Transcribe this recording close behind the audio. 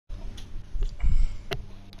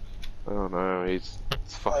Oh no, he's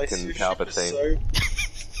fucking Ship is Palpatine.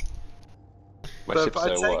 My But ship's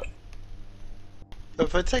so what?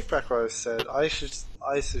 if I take back what I said, Ice's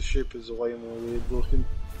ship is way more weird looking.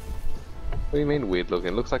 What do you mean weird looking?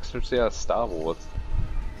 It looks like some shit out of Star Wars.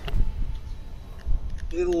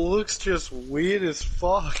 It looks just weird as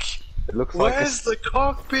fuck. It looks Where's the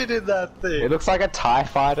cockpit in that thing? It looks like a TIE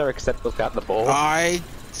fighter except without the ball. I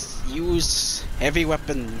use heavy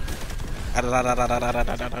weapon. But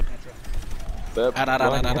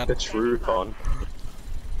get the truth on.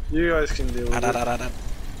 You guys can deal with it.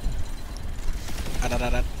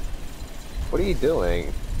 What are you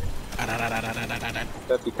doing? You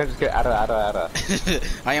can't just go ada.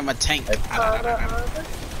 I am a tank.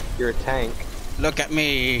 You're a tank. Look at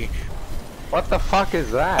me. What the fuck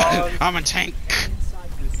is that? I'm a tank.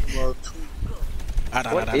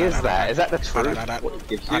 What is that? Is that the truth? What it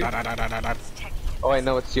gives you? Oh wait,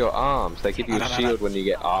 no, it's your arms. They give you a shield when you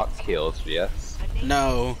get arc kills, yes?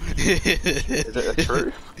 No. Is it the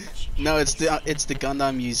truth? No, it's the gun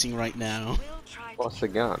I'm using right now. What's the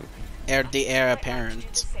gun? The heir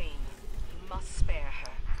apparent.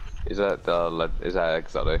 Is that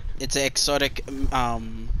exotic? It's an exotic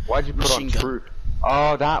Why'd you put on gun. truth?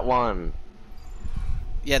 Oh, that one.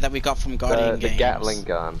 Yeah, that we got from Guardian The Games. Gatling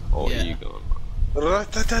gun, or Yeah. you gun.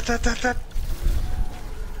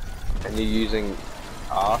 And you're using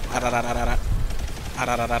arc.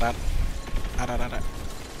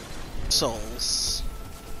 Souls.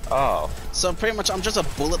 Oh. So pretty much I'm just a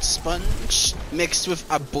bullet sponge mixed with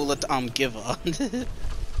a bullet giver.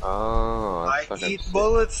 Oh. I eat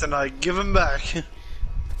bullets and I give them back.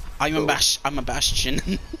 I'm a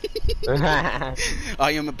bastion.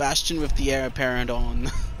 I am a bastion with the heir apparent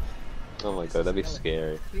on. Oh my god, that'd be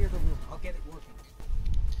scary. Clear the room. I'll get it working.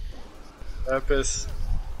 Purpose.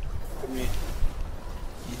 Give me.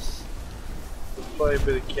 Yes. Play a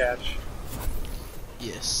bit of catch.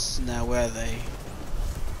 Yes. Now where are they?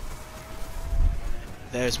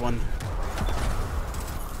 There's one.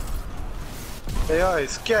 Hey,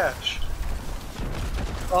 eyes, catch.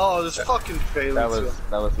 Oh, this fucking failing.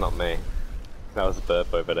 That was not me. That was a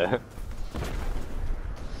burp over there.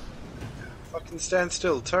 Fucking stand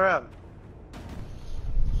still. Turn around.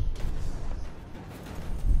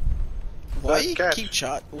 Why do you catch. keep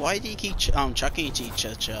chucking into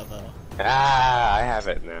each other? Ah, I have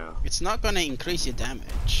it now. It's not gonna increase your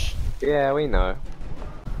damage. Yeah, we know.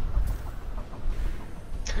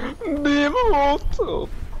 Be immortal.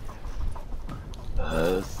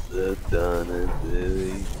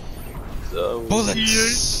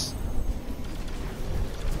 Bullets!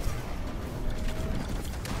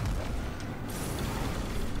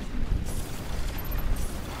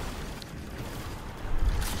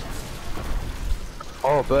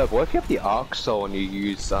 Oh, Burb, what if you have the Arc Soul and you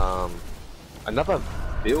use another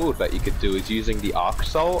build that you could do is using the Arc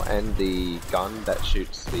Soul and the gun that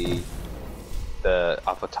shoots the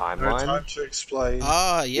upper No timeline? time to explain.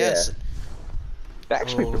 Ah, yes. Yeah. That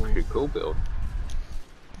actually be a pretty cool build.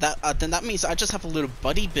 That then that means I just have a little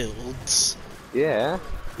buddy builds. Yeah,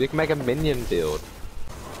 you can make a minion build.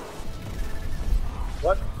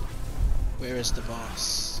 What? Where is the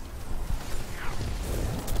boss?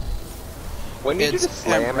 When you do the It's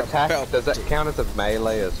slam Emperor attack, does that Palpatine. count as a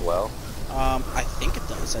melee as well? I think it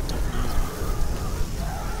does. I don't know.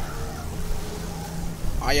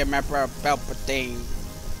 I am Emperor Palpatine.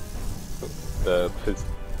 The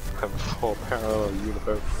full parallel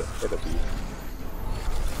universe enemy.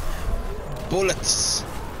 Bullets.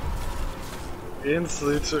 He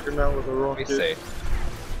instantly took him out with a Let me rocket. see.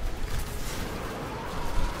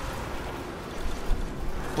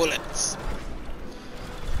 Bullets.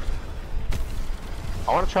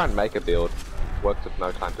 I want to try and make a build. Works with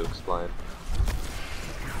no time to explain.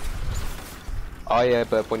 Oh yeah,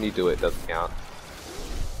 but when you do it, it does count.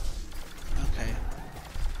 Okay.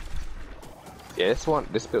 Yeah,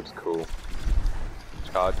 this build's cool.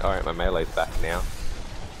 Oh, alright, my melee's back now.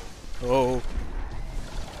 Oh.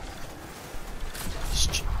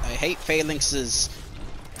 I hate phalanxes.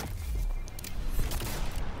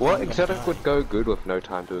 What Oh my exotic God. would go good with no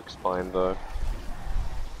time to explain though?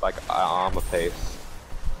 Like armor piece.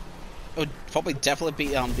 It would probably definitely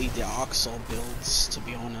be the Arc Soul builds, to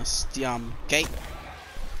be honest. The gate.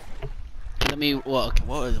 Let me. Well, okay,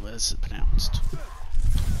 what is it pronounced?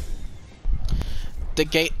 The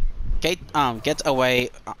gate away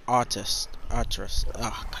artist. Oh,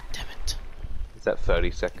 god damn it. Is that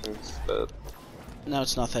 30 seconds? But No,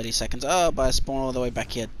 it's not 30 seconds. Oh, but I spawn all the way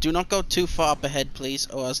back here. Do not go too far up ahead, please,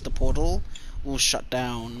 or else the portal will shut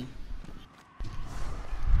down.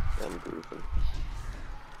 I'm moving.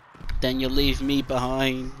 Then you'll leave me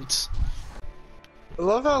behind. I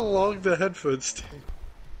love how long the headphones take.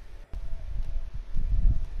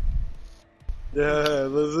 Yeah,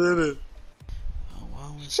 let's hit it. Oh,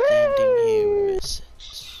 while we're standing here, where is it?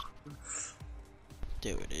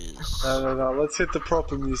 There it is. No, let's hit the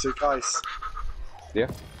proper music, Ice. Yeah.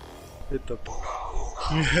 Hit the...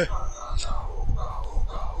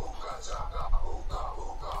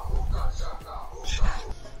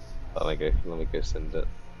 Let me go send it.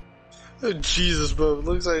 Oh, Jesus, bro, it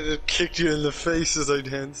looks like I just kicked you in the face as I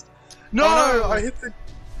danced. No! Oh, no!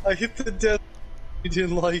 I hit the death. You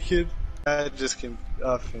didn't like it. I just can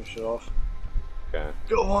finish it off. Okay.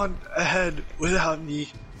 Go on ahead without me.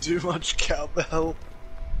 Too much cowbell.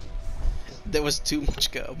 There was too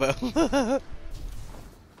much cowbell.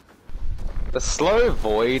 The slow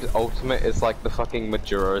void ultimate is like the fucking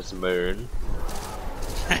Majora's moon.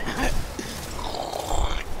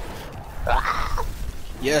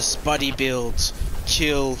 Yes, buddy builds.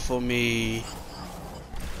 Kill for me.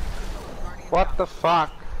 What the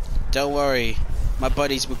fuck? Don't worry, my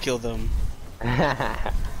buddies will kill them.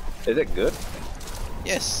 Is it good?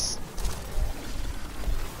 Yes.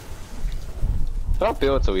 What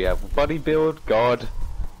builds do we have? Buddy build, God,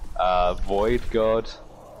 Void God,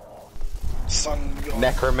 Sun God.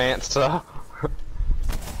 Necromancer.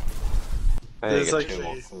 There's like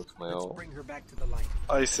actually... Let's bring her back to the light.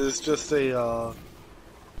 Ice is just a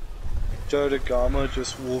Dodagama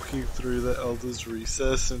just walking through the Elder's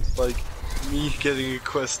Recess and it's like me getting a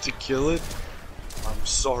quest to kill it. I'm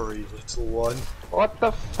sorry, little one. What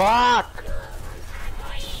the fuck?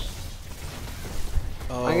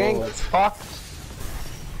 Oh. I'm getting fucked.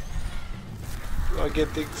 I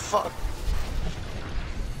get big fuck.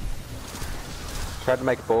 Tried to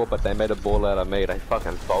make a ball, but they made a ball out of me. They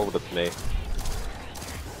fucking folded me.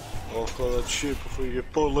 I'll call that shit before you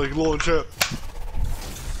get pulled like launcher.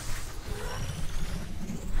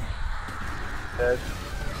 Dead.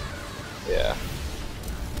 Yeah.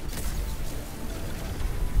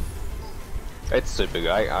 It's super good.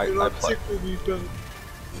 I play. Tickle me, done.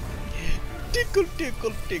 Tickle,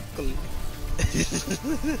 tickle, tickle.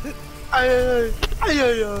 Ay.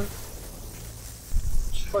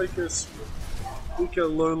 It's like a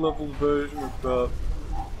low level version of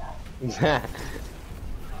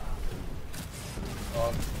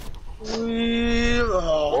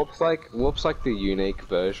Warp's like the unique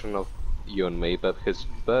version of you and me, but because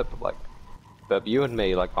Burp you and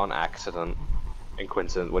me, like on accident and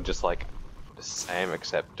coincidence, we're just like the same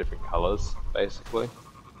except different colors, basically.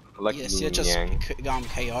 Like Yes, yin you're and just yang.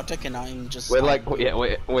 chaotic, and I'm just. We're like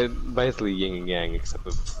we're basically yin and yang except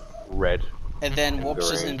with red. And then Warp's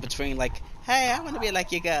just green. in between, like, hey, I want to be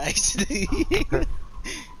like you guys.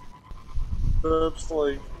 Burp's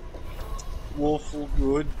like lawful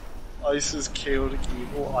good. Ice is chaotic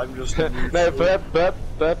evil. I'm just a No,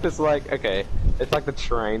 Burp is like, okay, it's like the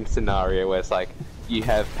train scenario where it's like you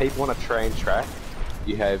have people on a train track.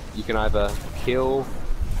 You can either kill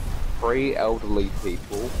 3 elderly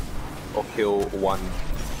people or kill one.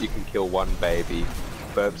 You can kill one baby.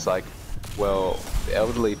 Burp's like, well, the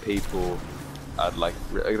elderly people are like,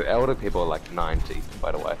 the elder people are like 90,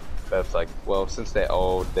 by the way. Burp's like, well, since they're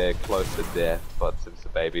old, they're close to death, but since the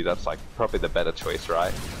baby, that's like probably the better choice,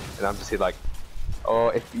 right? And I'm just here like, oh,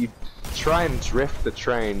 if you try and drift the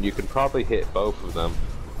train, you can probably hit both of them.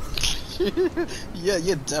 Yeah,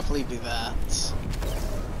 you'd definitely do that.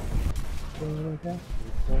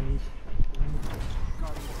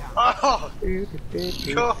 Oh!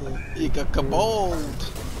 God, You got kabold.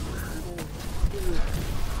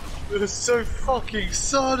 it was so fucking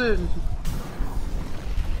sudden.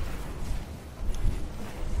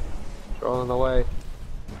 Rolling away.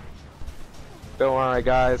 Don't worry,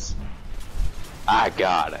 guys. I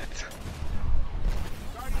got it.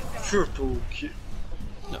 Triple kill.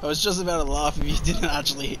 I was just about to laugh if you didn't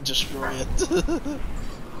actually destroy it.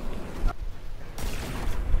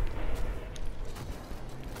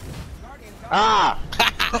 Ah!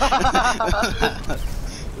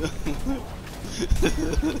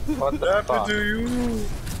 What the What fuck? happened to you?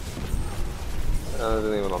 I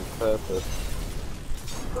wasn't even on purpose.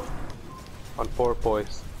 On 4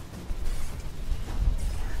 points.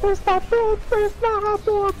 It's not how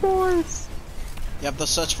 4 points! You have to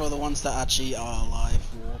search for the ones that actually are alive,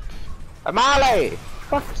 Warp. Amale!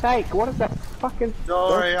 Fuck's sake, what is that fucking...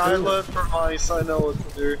 Don't worry, I learned from Ice, I know what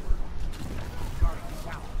to do.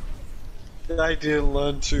 I didn't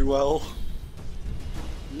learn too well.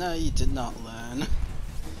 No, you did not learn.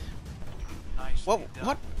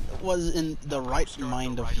 What was in the right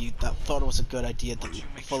mind of you that thought it was a good idea to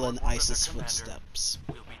follow in Ice's footsteps?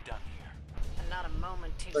 We'll be done here. And not a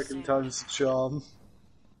moment too Second soon. time's the charm.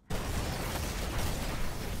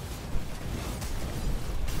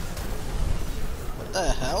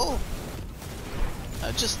 the hell?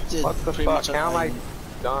 I just did What the pretty fuck? much a How am I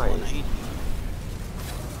dying? 180.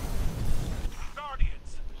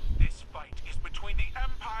 Guardians, this fight is between the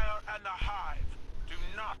Empire and the Hive. Do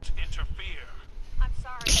not interfere. I'm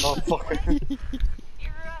sorry. Oh fuck. You're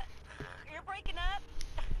breaking up.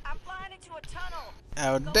 I'm flying into a tunnel.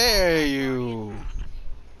 How dare you!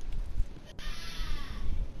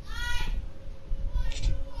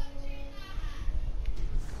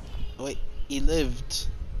 Wait, he lived.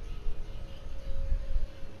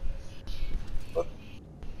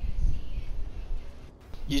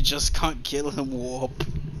 You just can't kill him, Warp.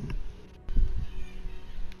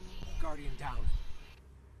 Guardian down.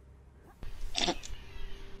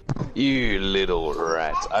 You little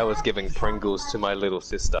rat. I was giving Pringles to my little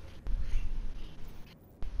sister.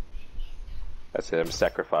 That's it, I'm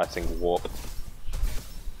sacrificing Warp.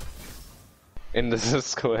 In the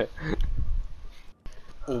square.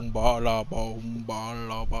 Umbala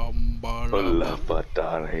umbala umbala. Hola,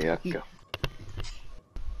 patariaka.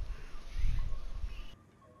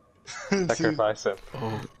 Sacrifice him.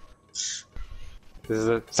 Oh. This is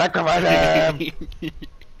a sacrifice him!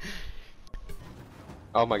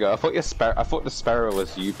 Oh my god, I thought the sparrow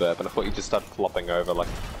was you, Burp, and I thought you just started flopping over like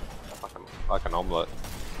an omelette.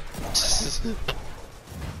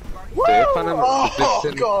 Woo!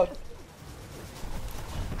 Oh god.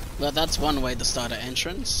 Well, that's one way to start an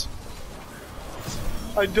entrance.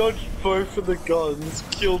 I dodged both of the guns,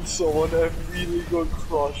 killed someone, and immediately got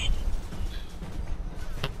crushed.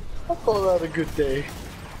 I call that a good day.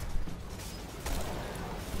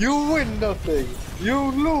 You win nothing.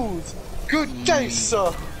 You lose. Good day,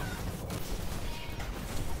 sir.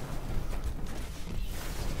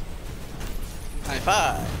 High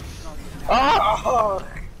five. Ah!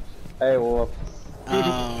 Hey, Warp.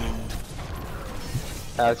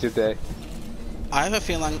 How's your day? I have a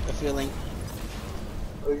feeling.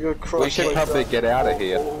 I got crushed. We should like probably that. get out of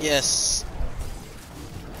here. Yes.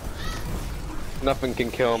 Nothing can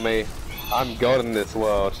kill me. I'm God in this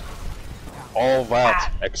world. All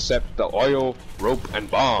that except the oil, rope, and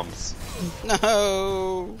bombs.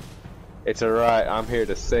 No. It's alright, I'm here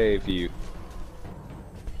to save you.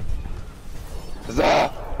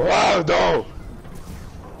 Waldo!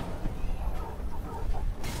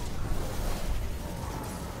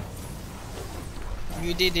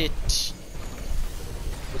 You did it. This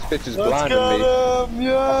bitch is Let's blinding get me. him!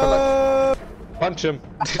 Yeah! Punch him.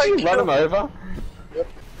 Did you run him over? Yep.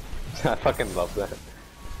 I fucking love that.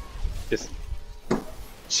 Just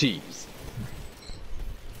cheese.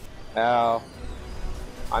 Ow.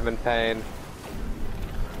 I'm in pain.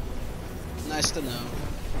 Nice to know.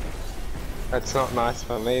 That's not nice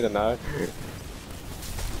for me to know.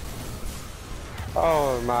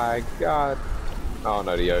 Oh my god. Oh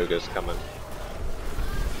no, the ogre's coming.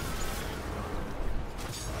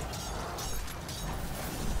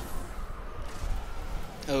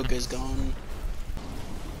 Ogre's gone.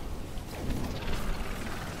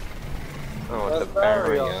 Oh, it's a That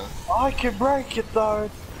barrier. barrier. I can break it though.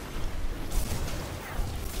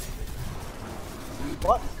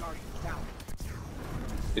 What?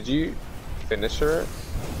 Did you finish her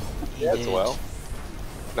Yeah. as well?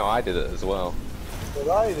 No, I did it as well. But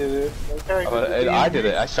I did it. Okay, I did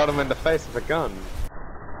it. I shot him in the face with a gun.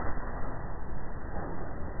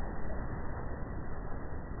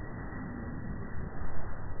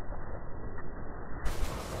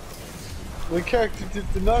 The character did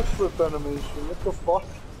the knife flip animation. What the fuck?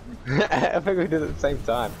 I think we did it at the same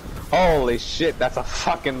time. Holy shit, that's a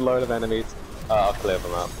fucking load of enemies. I'll clear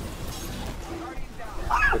them up.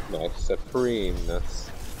 With my supremeness.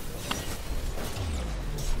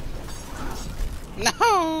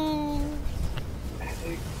 No.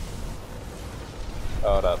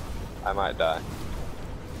 Hold up. I might die.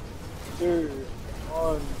 2,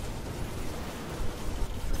 1.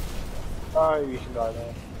 Ah, you can die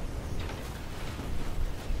now.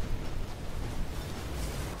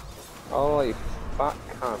 Holy fuck,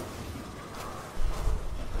 cunt.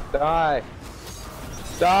 Die!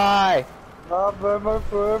 Die! Ah, Burma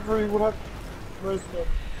for everyone. Most of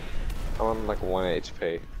I'm on like 1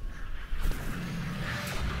 HP.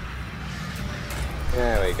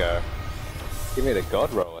 There we go. Give me the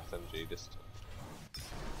God Roll SMG just